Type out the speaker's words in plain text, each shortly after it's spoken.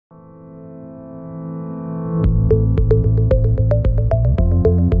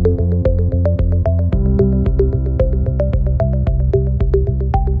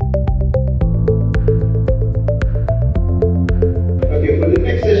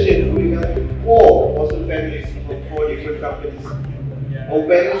companies. Our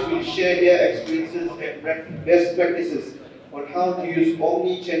panelists will share their experiences and best practices on how to use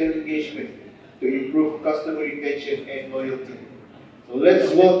omni-channel engagement to improve customer retention and loyalty. So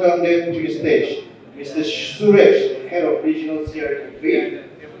let's welcome them to the stage. Mr. Suresh, Head of Regional CRM of FAVE,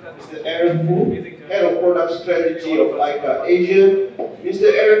 Mr. Aryton, Head of Product Strategy of iCarAsia, Mr.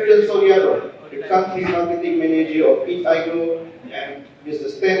 Aryton Soliano, the Country Marketing Manager of EATIGO, and Mr.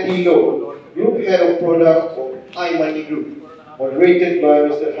 Stanley, Group Head of Product of iMoney Group, moderated by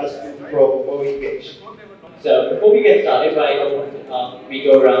Mr. Hastu from MoEngage. So before we get started, why don't we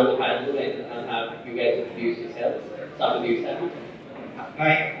go around the panel and have you guys introduce yourselves? Start with you, Stanley.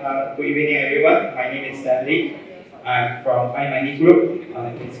 Hi, good evening everyone. My name is Stanley. I'm from iMoney Group.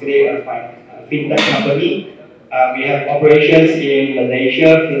 Basically a fintech company. We have operations in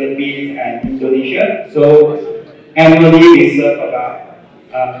Malaysia, Philippines, and Indonesia. So annually we serve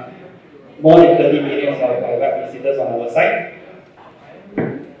about more than 30 million of web visitors on our site.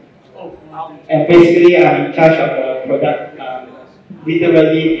 And basically I'm in charge of the product.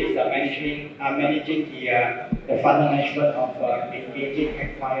 Literally is managing the funnel management of engaging,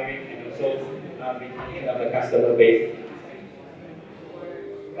 acquiring, and also retaining of the customer base.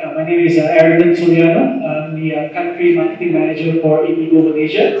 My name is Aryton Soliano. I'm the Country Marketing Manager for EATIGO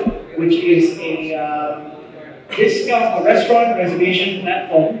Malaysia, which is a restaurant reservation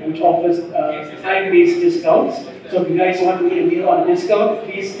platform which offers time-based discounts. So if you guys want to eat a meal on a discount,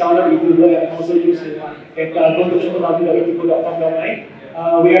 please download EATIGO and also use it. Go to www.eatigo.com.my.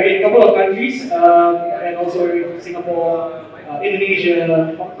 We are in a couple of countries and also in Singapore, Indonesia,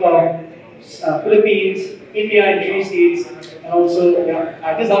 Hong Kong, Philippines, India in 3 states, and also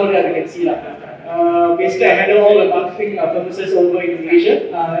I just downloaded that, you can see that. Basically, I handle all the marketing purposes over in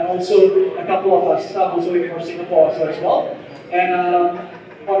Malaysia, and also a couple of staff also for Singapore as well. And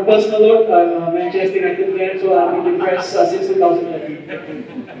on a personal note, I'm a Manchester United fan, so I've been impressed since 2013.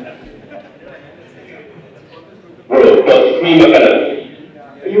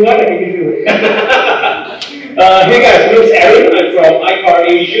 You want to give you? Hey guys, my name is Aaron. I'm from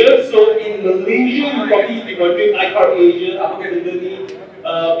iCarAsia. So in Malaysia, you probably be wondering iCarAsia, apa sebenarnya?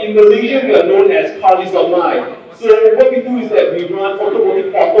 In Malaysia, we are known as Panelists. So what we do is that we run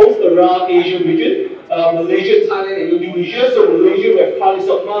automotive portals around Asia region, Malaysia, Thailand, and Indonesia. So Malaysia, we have Panelists,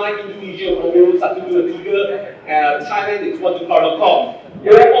 Indonesia, Omnichannel, Sakadivan, Thailand, it's car.com.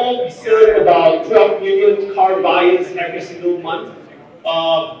 Overall, we serve about 12 million car buyers every single month.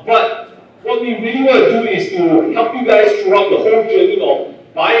 But what we really want to do is to help you guys throughout the whole journey of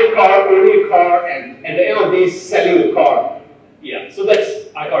buying a car, owning a car, and at the end of the day, selling a car. Yeah, so that's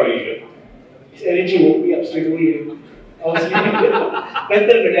iCarAsia. His energy woke me up straight away. I was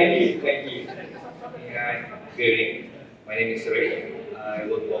better than Thank you. Hi, good evening. My name is Suresh. I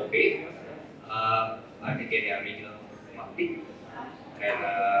work for FAVE. I'm the regional marketing. And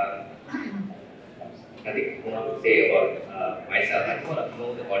I think more to say about myself. I just want to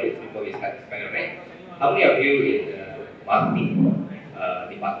know the audience before we start experiment. How many of you in the marketing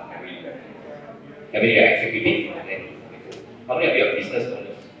department? How many are executive? How many of you are business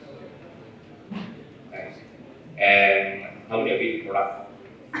owners? Nice. And how many of you product?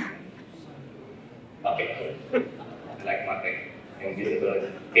 Okay. I like marketing and business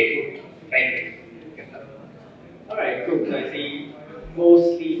owners. Okay, cool. Thank you. Alright, cool. So I see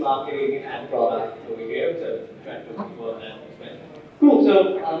mostly marketing and product over here, so try to focus more on that as well. Cool, so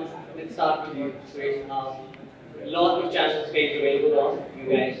let's start with you, Suresh. A lot of channels space available on. You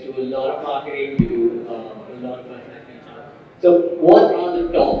guys do a lot of marketing, you do a lot of personalization. So what are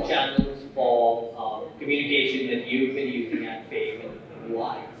the top channels for communication that you've been using at FAVE and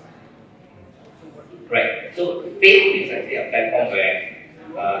why? Right, so FAVE is actually a platform where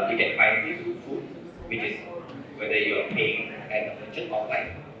you can find useful food, which is whether you are paying at a merchant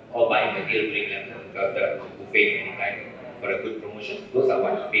offline or buying material during the buffet anytime for a good promotion. Those are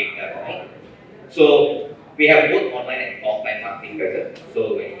what FAVE does. So we have both online and offline marketing present.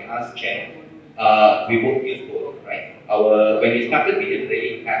 So when you ask Chen, we both use both, right? When we started, we didn't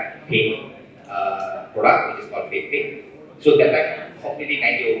really have paid product, which is called FAVE Pay. So that time, completely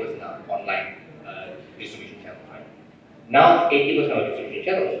 90% are online distribution channels, right? Now 80% of distribution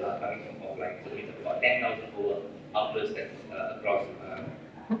channels are coming from offline. So it's about 10,000 over outlets that across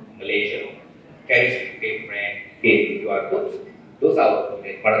Malaysia carries FAVE brand, FAVE QR codes. Those are one of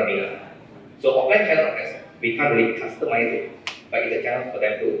the main. So offline channel, we can't really customize it, but it's a channel for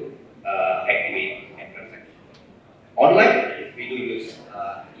them to activate and transact. Online, we do use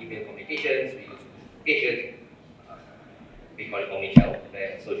email communications, we use notifications, we call it Omnichannel,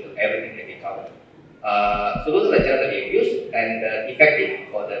 social, everything that we cover. So those are the channels that we use, and effective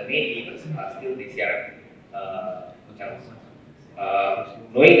for the main levers are still the CRM channels.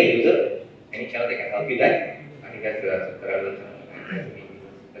 Knowing the user, any channel that can help you there, I think that's the relevant channel.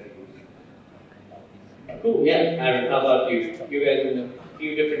 Cool, yeah. Aryton, how about you? You guys are in a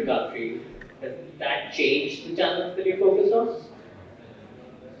few different countries. Has that changed the channels that you focus on?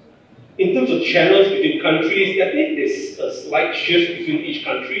 In terms of channels between countries, I think there's a slight shift between each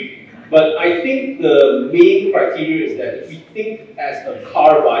country. But I think the main criteria is that if we think as a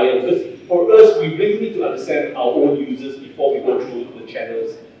car buyer, because for us, we really need to understand our own users before we go through the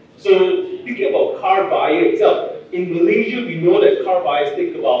channels. So thinking about car buyer itself, in Malaysia, we know that car buyers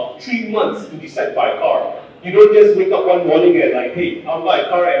take about 3 months to decide to buy a car. You don't just wake up one morning and like, hey, I'll buy a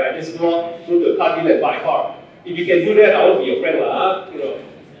car and I just go to a car dealer and buy a car. If you can do that, I will be your friend. You know,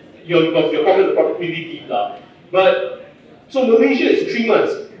 your pockets are pretty deep. But, so Malaysia is 3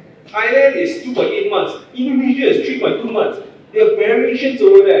 months. Thailand is 2.8 months. Indonesia is 3.2 months. There are variations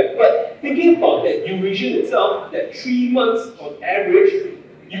over there. But thinking about that duration itself, that 3 months on average,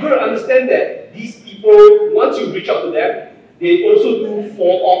 you've got to understand that these people, once you reach out to them, they also do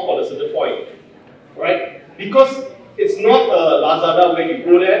fall off at a certain point. Right? Because it's not a Lazada where you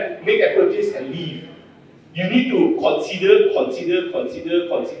go there, make a purchase and leave. You need to consider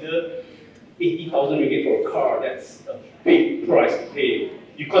 80,000 ringgit for a car. That's a big price to pay.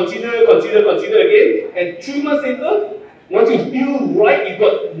 You consider again, and 3 months later, once you feel right, you've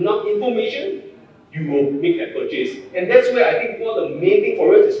got enough information, you will make that purchase. And that's where I think one of the main thing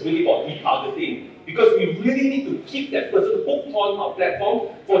for us is really about retargeting. Because we really need to keep that person hooked on our platform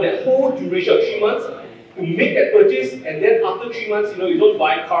for that whole duration of 3 months to make that purchase, and then after 3 months, you don't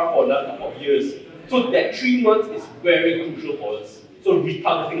buy a car for another couple of years. So that 3 months is very crucial for us. So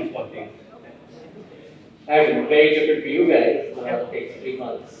retargeting is one thing. Aryton, very different for you guys. It takes 3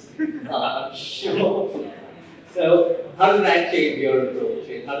 months. Sure. So how does that change your approach?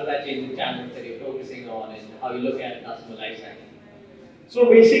 How does that change the channels that you're focusing on and how you look at customer lifecycle? So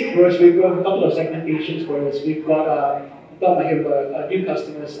basic for us, we've got a couple of segmentations for us. We've got new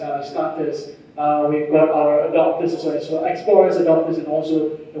customers, starters. We've got our adopters as well. So explorers, adopters, and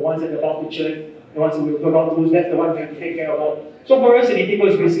also the ones that are about to churn, the ones that we're about to lose. That's the one we have to take care of. So for us, EATIGO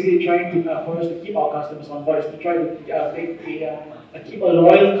is basically trying to for us to keep our customers on board, is to try to keep a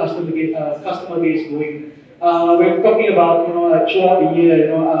loyal customer base going. We're talking about throughout the year,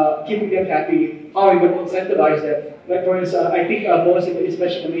 keeping them happy. How we would incentivize them. Like for instance, I think for us,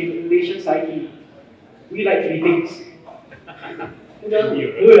 especially the Malaysian psyche, we like three things. We like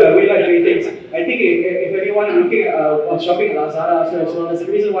three things. I think if anyone is looking at shopping at Lazada as well, there's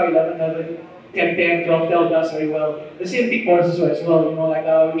a reason why 11, 10, 12 does very well. The same thing for us as well.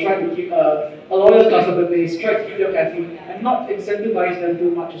 We try to keep a loyal customer base, try to keep them happy, and not incentivize them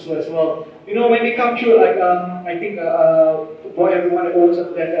too much as well. When they come through, I think for everyone that works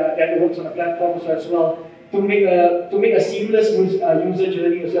on the platform as well, to make a seamless user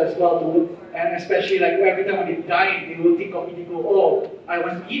journey as well. And especially every time when they dine, they will think of EATIGO. Oh, I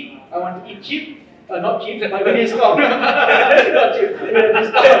want to eat cheap. Not cheap, but with a discount. Not cheap,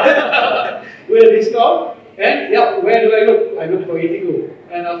 with a discount. And yeah, where do I look? I look for EATIGO.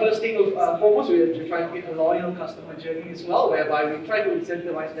 And our first thing foremost, we have to try to get a loyal customer journey as well, whereby we try to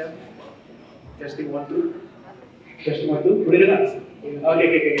incentivize them. Testing 1, 2. Testing 1, 2. Put it in us.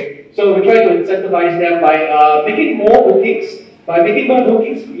 Okay. So we try to incentivize them by making more bookings. By making more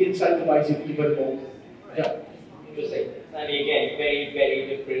bookings, we incentivize you even more. Yeah. Interesting. And again, very, very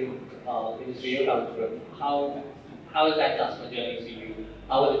different industry you come from. How is that customer journey for you?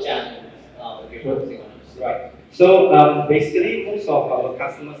 How are the channels that you're focusing on? Right. So basically, most of our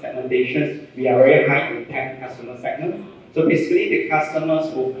customer segmentations, we are very high intent customer segments. So basically, the customers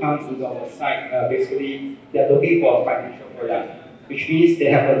who come to our site, basically, they're looking for a financial product, which means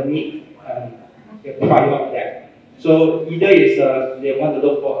they have a need, they prior that. So either is they want to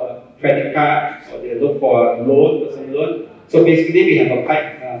look for a credit card or they look for a loan, personal loan. So basically, we have a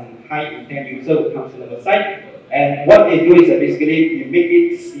quite high intent user who comes to our site, and what they do is basically you make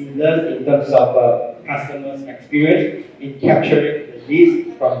it seamless in terms of customers' experience in capturing the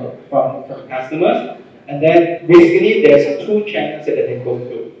leads from customers. And then basically there's two channels that they go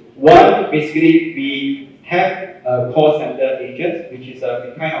through. One, basically we have call center agents, which is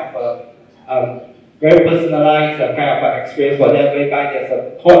a kind of very personalized kind of experience for them, whereby there's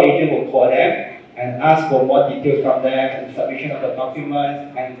a call agent who call them and ask for more details from them and submission of the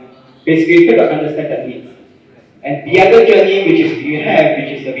documents and basically try to understand the needs. And the other journey which we have an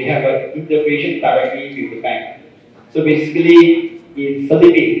integration directly with the bank. So basically in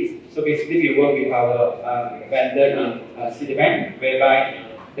Philippines. So basically, we work with our vendor in Citibank, whereby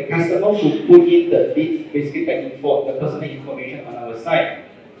the customer who put in the leads, basically the personal information on our site,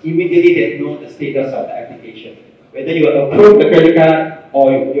 immediately they know the status of the application. whether you approve the credit card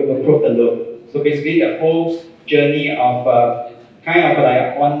or you approve the loan. So basically the whole journey of kind of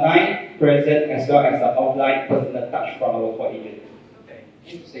like online, present, as well as an offline personal touch from our core agent. Okay,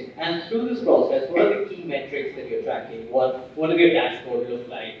 interesting. And through this process, what are the key metrics that you're tracking? What does your dashboard look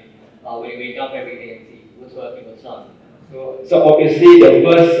like when you wake up every day and see what's working, what's not? So obviously the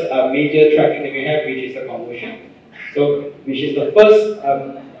first major tracking that we have, which is the conversion. So which is the first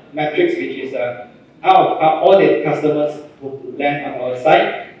metrics, which is out of all the customers who land on our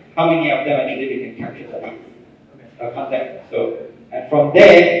site, how many of them actually we can capture the leads, contact. So and from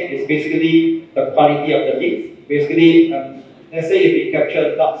there is basically the quality of the leads. Basically, let's say if we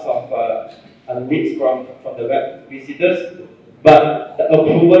capture lots of leads from the web visitors, but the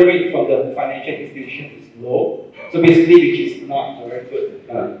approval rate from the financial institution is low. So basically, which is not a very good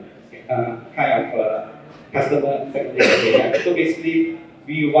kind of customer segmentation we have. So basically,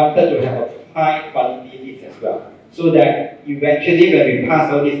 we wanted to have a high quality leads as well, so that eventually when we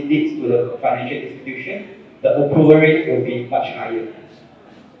pass all these leads to the financial institution, the approval rate will be much higher.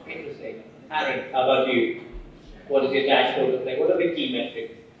 Interesting. Aaron, how about you? What does your dashboard look like? What are the key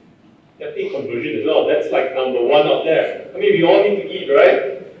metrics? Definitely conversion as well. That's like number one up there. I mean, we all need to eat,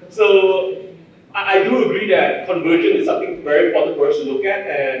 right? So I do agree that conversion is something very important for us to look at,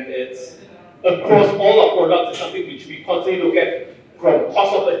 and it's across all our products. It's something which we constantly look at, from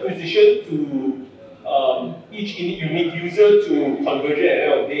cost of acquisition to each unique user to conversion at the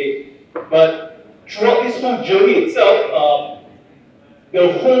end of the day. But throughout this whole journey itself,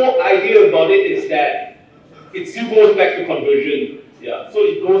 the whole idea about it is that it still goes back to conversion. Yeah, so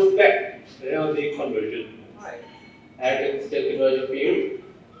it goes back to the end of the day conversion. Right. Aryton, still conversion for you?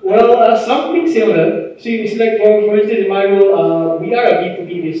 Well, something similar. See, it's like for instance, in my role, we are a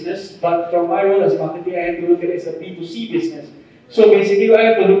B2B business, but from my role as marketing, I have to look at it as a B2C business. So basically, I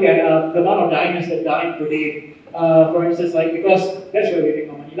have to look at the amount of diners that dine per day. For instance, like, because that's where we make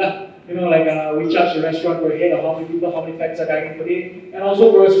our money, lah. You know, like we charge the restaurant per head of how many people, how many packs are dining per day, and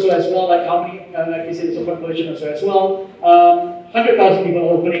also for us as well, like how many, like we said, it's a conversion as well. 100,000 people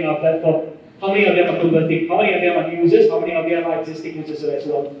are opening our platform. How many of them are converting? How many of them are new users? How many of them are existing users as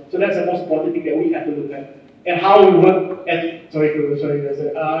well? So that's the most important thing that we have to look at, and how we work at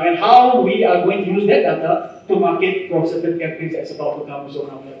and how we are going to use that data to market for certain campaigns that's about to come on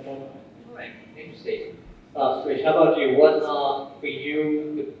our platform. Right, interesting. Suresh, how about you? What are for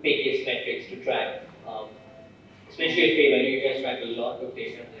you the biggest metrics to track? Especially at FAVE, I know you guys track a lot of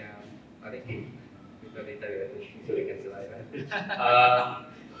data. Yeah, I think we've got data so we can survive. Right?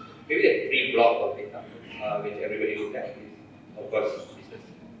 Maybe the three block of data which everybody looks at is, of course, business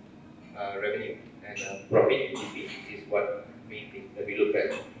revenue and profit. GP is what main thing that we look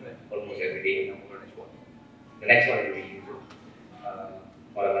at almost every day in our dashboard. The next one is the user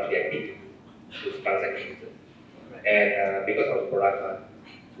or a monthly active, those transacting users. And because our products are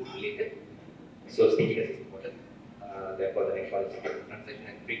food related, so stickiness is important. Therefore, the next one is transaction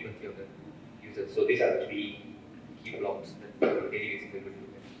and frequency of the users. So these are the three key blocks that daily basis we will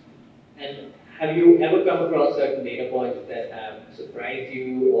look at. And have you ever come across certain data points that have surprised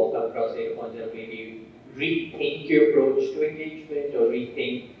you, or come across data points that made you rethink your approach to engagement, or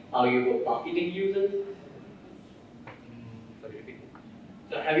rethink how you were marketing users?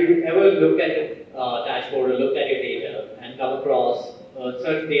 So have you ever looked at your dashboard or looked at your data and come across a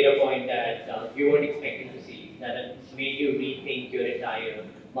certain data point that you weren't expecting to see, that has made you rethink your entire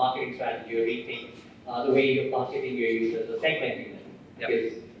marketing strategy, or rethink the way you're marketing your users or segmenting them? Yep.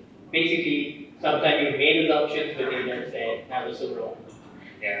 Because basically, sometimes you made assumptions, but data said that was so wrong.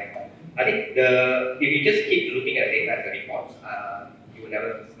 Yeah, I think if you just keep looking at data as a report, you will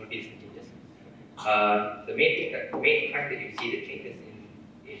never notice the changes. The main time that you see the changes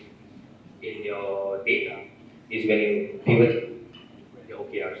in your data is when you pivot your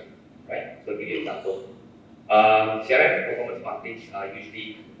OKRs, right? So I'll give you an example. CRM performance markets are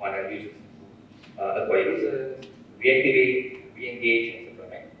usually one of users, acquire users, reactivate, re-engage, etc.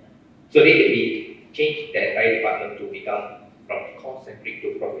 Right? So later we changed the entire department to become from cost-centric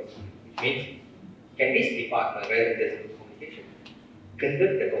to profit, which means can this department, rather than just communication,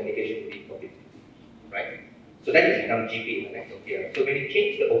 convert the communication to be profit, right? So that is become GP in the next OKR. So when you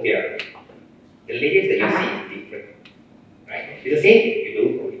change the OKR, the layers that you see is different, right? It's the same thing you do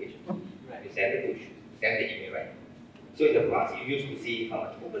communication. Right? You send the push, send the email, right? So in the past, you used to see how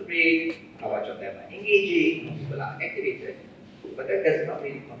much open rate, how much of them are engaging, people are activated, but that does not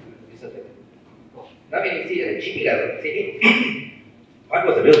really contribute to business level. Now when you see at a GP level, say, hey, what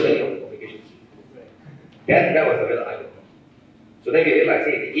was the real value of the communication? Then that was the real eye-opener. So then we realized,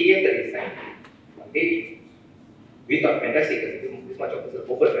 hey, the ADM that we signed on daily, we thought fantastic, because this much of this is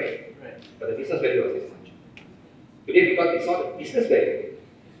open, right? But the business value was this much. Today, because we saw the business value,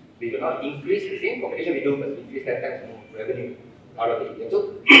 we do not increase the same competition we do, but increase 10 times more revenue out of it. And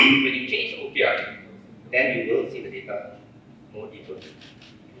so, when you change OKR, then you will see the data more deeper.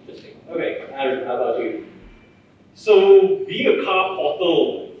 Interesting. Okay, Aryton, how about you? So, being a car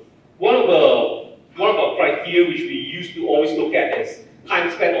portal, one of our criteria which we used to always look at is time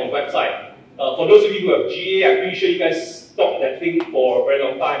spent on website. For those of you who have GA, I'm pretty sure you guys stopped that thing for a very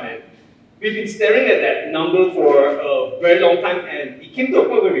long time, and we've been staring at that number for a very long time, and it came to a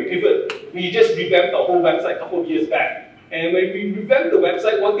point where we pivoted. We just revamped our whole website a couple of years back. And when we revamped the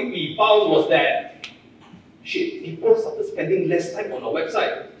website, one thing we found was that, shit, people started spending less time on our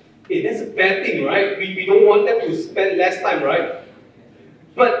website. Hey, that's a bad thing, right? We don't want them to spend less time, right?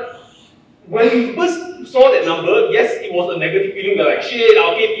 But when we first saw that number, yes, it was a negative feeling. We're like, shit,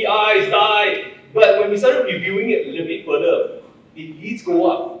 our KPIs died. But when we started reviewing it a little bit further, did leads go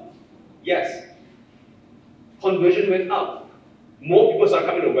up? Yes. Conversion went up. More people started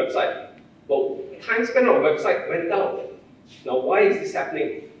coming to the website. But time spent on the website went down. Now, why is this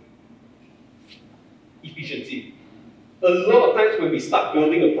happening? Efficiency. A lot of times when we start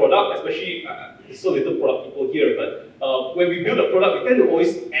building a product, especially, there's so little product people here, but when we build a product, we tend to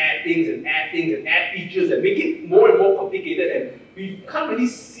always add things and add things and add features and make it more and more complicated, and we can't really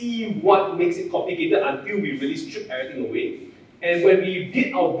see what makes it complicated until we really strip everything away. And when we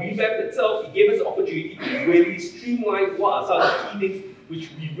did our revamp itself, it gave us the opportunity to really streamline what are some of the key things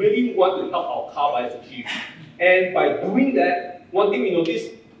which we really want to help our car buyers achieve. And by doing that, one thing we noticed,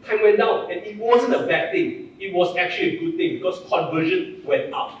 time went down, and it wasn't a bad thing. It was actually a good thing because conversion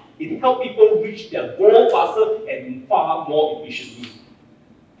went up. It helped people reach their goal faster and far more efficiently.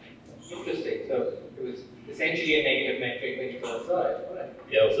 Interesting. So it was essentially a negative metric when you first saw it. Right.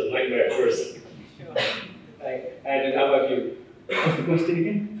 Yeah, it was a nightmare at first. Sure. Right. And how about you? What's the question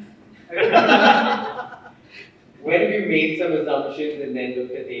again? When have you made some assumptions and then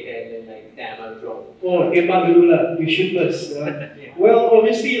looked at data and then like, damn, I was wrong? Oh, tembak dulu lah. You shoot first. Well,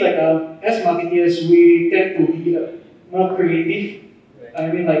 obviously, like as marketers, we tend to be more creative.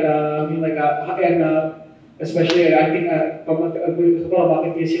 Right. Especially I think from a couple of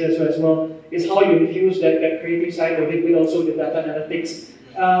marketers here as well, is how you infuse that creative side of it with also the data analytics.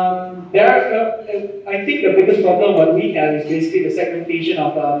 I think the biggest problem what we have is basically the segmentation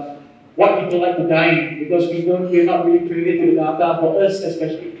of what people like to dine, because we're not really privy to the data for us,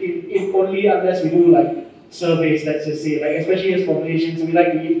 especially if only unless we do like surveys, let's just say, like especially as for Malaysians, we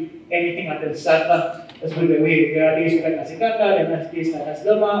like to eat anything under the sun. Let's put it that way. There are days we like nasi kandar, and there are days like nasi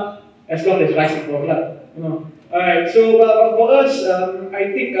lemak, as long as rice involved, you know. Alright, so for us,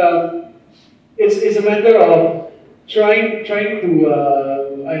 I think it's a matter of trying to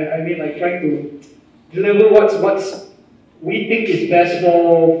deliver what's we think is best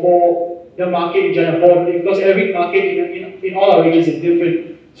for the market in general, because every market in all our regions is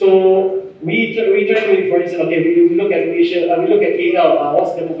different. So we try to, for instance, okay, we look at Malaysia, we look at KL,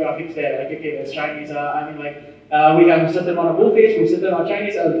 what's the demographics there? Like, okay, there's Chinese, we have a certain amount of buffets, we have a certain amount of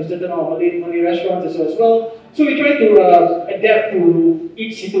Chinese, a certain amount of Malay restaurants as well. So we try to adapt to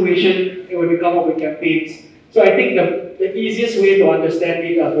each situation when we come up with campaigns. So I think the easiest way to understand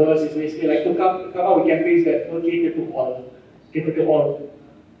it for us is basically like to come up with campaigns that will cater to all.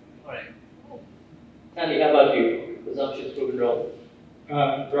 Alright. Stanley, how about you? Assumptions proven wrong.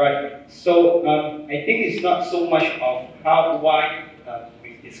 Right. So I think it's not so much of why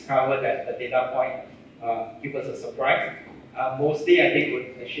we discovered that the data point give us a surprise. Mostly, I think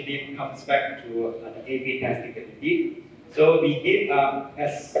it actually comes back to the A/B testing that we did. So we did,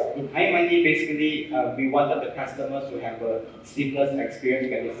 as in iMoney, basically, we wanted the customers to have a seamless experience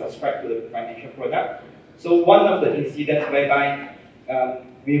when they subscribe to the financial product. So one of the incidents whereby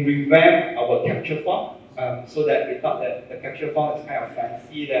we revamped our capture form, so that we thought that the capture form is kind of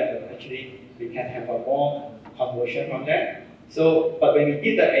fancy, that actually we can have a more conversion from that. So, but when we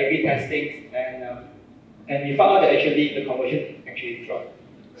did the A/B testing, and we found out that actually the conversion actually dropped.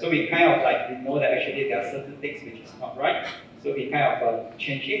 So we kind of we know that actually there are certain things which is not right. So we kind of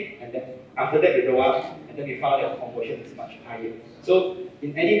change it, and then after that we roll out, and then we found that the conversion is much higher. So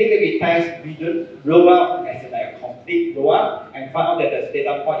in anything that we test, we don't roll out as in a complete rollout and find out that the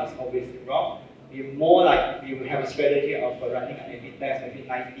data point is always wrong. We're more like we will have a strategy of running an A/B test, maybe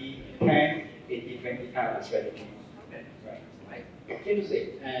 90-10, 80-20 kind of strategy. Okay. Right.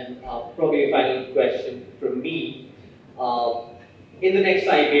 Interesting. And probably a final question from me. In the next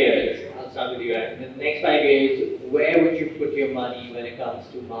 5 years, I'll start with you, Aryton. In the next 5 years, where would you put your money when it comes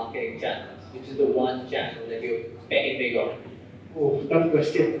to marketing channels? Which is the one channel that you're betting big on? Oh, tough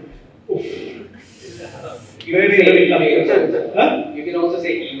question. You can say email. Huh? You can also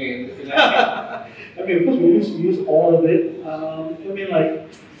say email if you like. I mean, because we use all of it. I mean, like,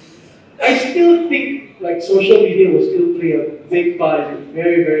 I still think like social media will still play a big part, a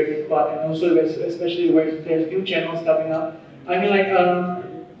very, very big part, and also especially where there's new channels coming up. I mean, like,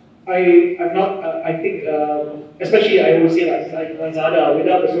 I'm not. I think, especially I would say like Lazada.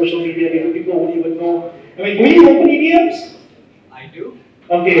 Without the social media, people wouldn't even know. I mean, do you open EDMs? I do.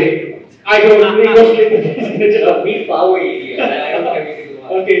 Okay, I don't. We go straight to the We follow EDMs. I don't every single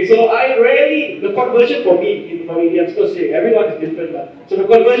one. Okay, so I rarely, the conversion for me for EDMs, because everyone is different. So the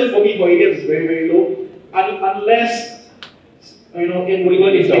conversion for me for EDMs is very, very low. Unless, you know,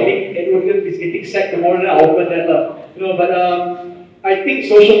 Edward is getting sacked tomorrow, then I'll open that up. You know, but I think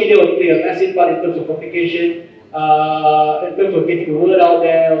social media will play a massive part in terms of communication, in terms of getting the word out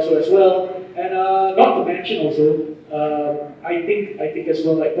there also as well. And not to mention also, I think as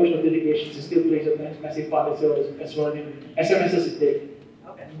well, like push notifications still plays a massive part as well in SMSs is big.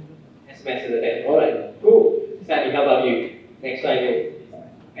 Okay. SMS is a day. Alright, cool. Stanley, how about you? Next 5 years.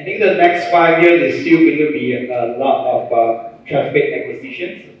 I think the next 5 years is still going to be a lot of traffic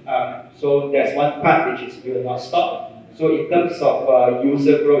acquisitions. So there's one part which is will not stop. So in terms of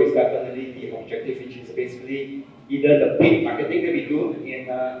user growth, is definitely the objective, which is basically either the paid marketing that we do in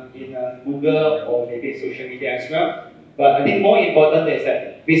Google or maybe social media as well. But I think more important is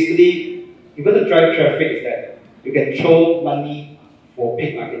that basically, you're going to drive traffic is that you can throw money for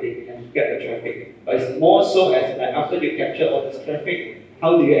paid marketing and get the traffic. But it's more so as like after you capture all this traffic,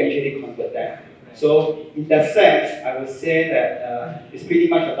 how do you actually convert that? So in that sense, I would say that it's pretty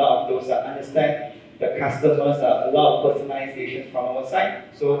much a lot of those understand the customers, a lot of personalization from our side.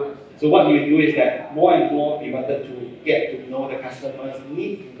 So what we do is that more and more we wanted to get to know the customers'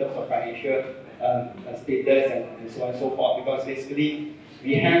 needs in terms of financial status and so on and so forth. Because basically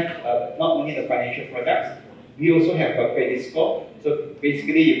we have not only the financial products, we also have a credit score. So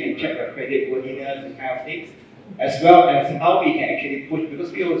basically you can check the credit worthiness and kind of things, as well as how we can actually push,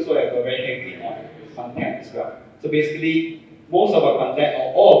 because we also have a very heavy on content as well. So basically, most of our content,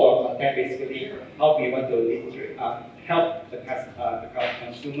 or all of our content, basically, how we want to help the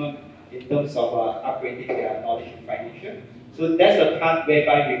consumer in terms of upgrading their knowledge in financial. So that's the part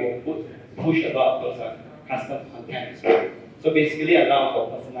whereby we will push a lot of those custom content as well. So basically, allow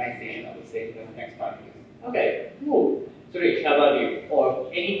for personalization, I would say, in the next 5 years. Okay, cool. Suresh, how about you? Or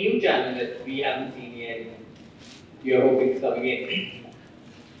any new channel that we haven't seen yet, you're hoping is coming in?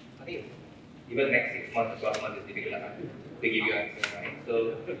 I think even next 6 months to 12 months is difficult to give you an answer, right?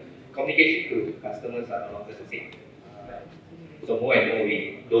 So communication to customers are no longer the same. So more and more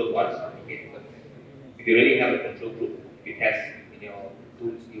we don't want to communicate, because if you really have a control group, if you test in your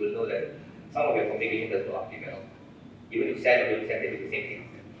tools, you will know that some of your communication does not optimal. Even if you send or don't send, they do the same thing.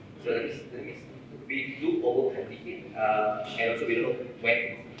 So that means we do overcomplicate, and also we don't know when to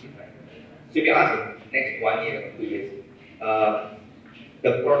communicate, right? So if you ask the next 1 year or 2 years,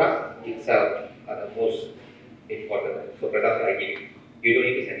 the product itself are the most important. So products are giving, you don't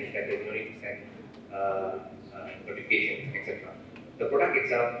need to send newsletters, you don't need to send notifications, etc. The product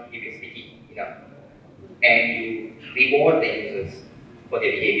itself, if it's sticky enough, and you reward the users for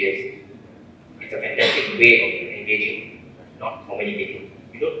their behaviors, it's a fantastic way of engaging, not communicating.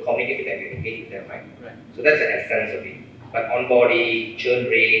 You don't communicate with them, you engage with them, right? So that's the essence of it. But onboarding, churn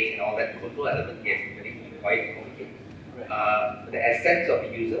rates, and all that control element, yes, it's quite complicated. The essence of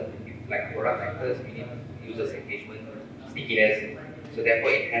the user, like product like us, we need users' engagement, stickiness. So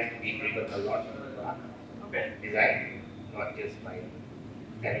therefore, it has to be driven a lot by design, not just by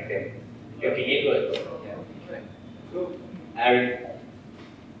telling them. Looking into it. Yeah. Cool. Aaron.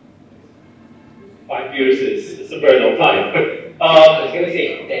 5 years is a very long time. I was going to say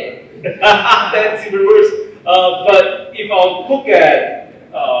 10. That's even worse. But if I'll look at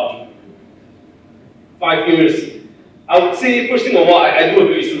 5 years, I would say, first thing of all, I do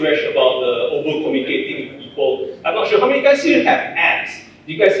agree with Suresh about the over-communicating with people. I'm not sure how many guys here have apps.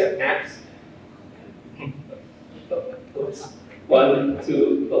 Do you guys have apps? 1,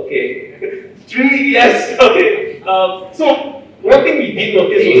 2, okay. 3, yes, okay. So, one thing we did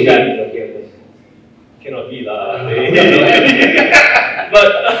notice was that cannot be lah. But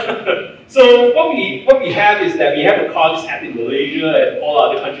so what we have is that we have a car app in Malaysia and all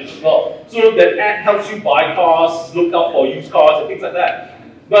other countries as well. So that app helps you buy cars, look out for used cars and things like that.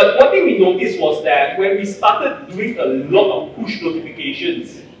 But one thing we noticed was that when we started doing a lot of push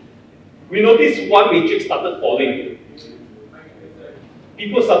notifications, we noticed one matrix started falling.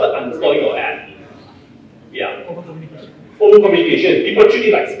 People started uninstalling our app. Yeah. Over communication. People treat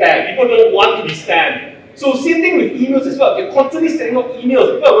it like spam. People don't want to be spammed. So same thing with emails as well. If you're constantly sending out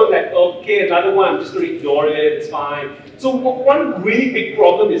emails, people are like, okay, another one, I'm just going to ignore it, it's fine. So one really big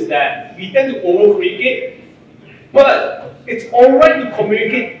problem is that we tend to over-communicate, but it's alright to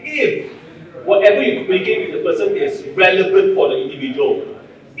communicate if whatever you communicate with the person is relevant for the individual.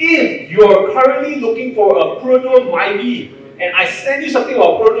 If you're currently looking for a Proto MyB, and I send you something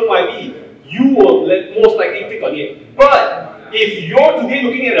about Proto MyB, you will most likely click on it. But if you're today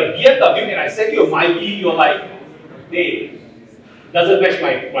looking at a BMW and I send you a MyB, you're like, hey, doesn't match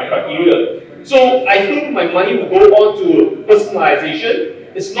my criteria. So I think my money will go on to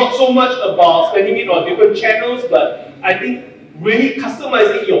personalization. It's not so much about spending it on different channels, but I think really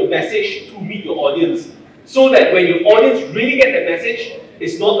customizing your message to meet your audience. So that when your audience really get that message,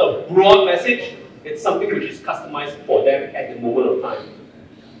 it's not a broad message, it's something which is customized for them at the moment of time.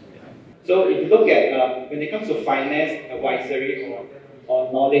 So if you look at, when it comes to finance, advisory,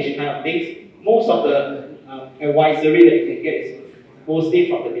 or knowledge kind of things, most of the advisory that you can get is mostly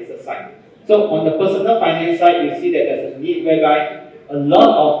from the business side. So on the personal finance side, you see that there's a need whereby a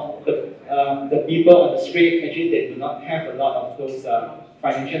lot of the people on the street, actually they do not have a lot of those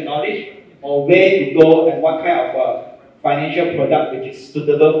financial knowledge, or where to go and what kind of financial product which is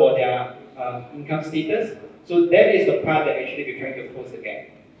suitable for their income status. So that is the part that actually we're trying to close the gap.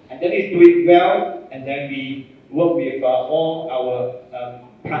 And then we do it well, and then we work with all our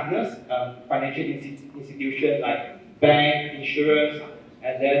partners, financial institutions like bank, insurance,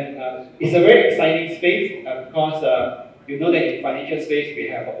 and then it's a very exciting space because you know that in financial space we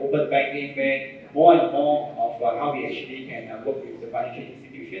have open banking where more and more of how we actually can work with the financial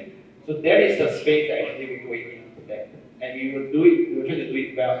institution. So that is the space that actually we're going into that, and we will do it. We will try to do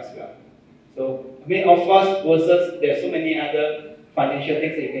it well as well. So I mean, of course, versus there are so many other financial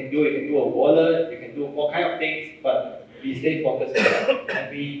things that you can do. You can do a wallet, you can do all kind of things, but we stay focused on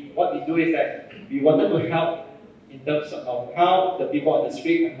that. And what we do is that we wanted to help in terms of how the people on the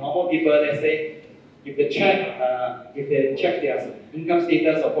street, normal people, let's say, if they check their income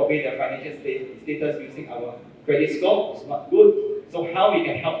status or probably their financial status using our credit score, it's not good. So how we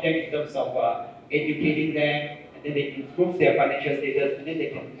can help them in terms of educating them, and then they improve their financial status, and then they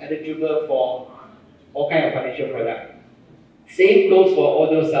can be eligible for all kind of financial products. Same goes for all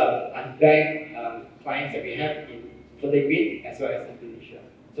those unbanked clients that we have in Philippines as well as Indonesia.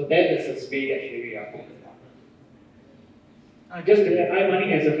 So that is the space actually we are focused on. Just that iMoney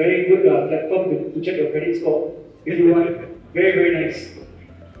has a very good platform to check your credit score. If you want, very, very nice.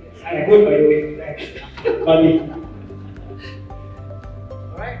 And good, by the way. Money.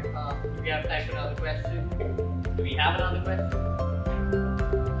 Alright, do we have time for another question? Do we have another question?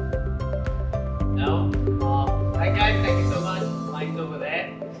 No? Alright guys, thank you so much. Mine's over there.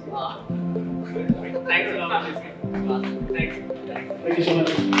 Thanks a lot for listening. Thanks. Thank you so much.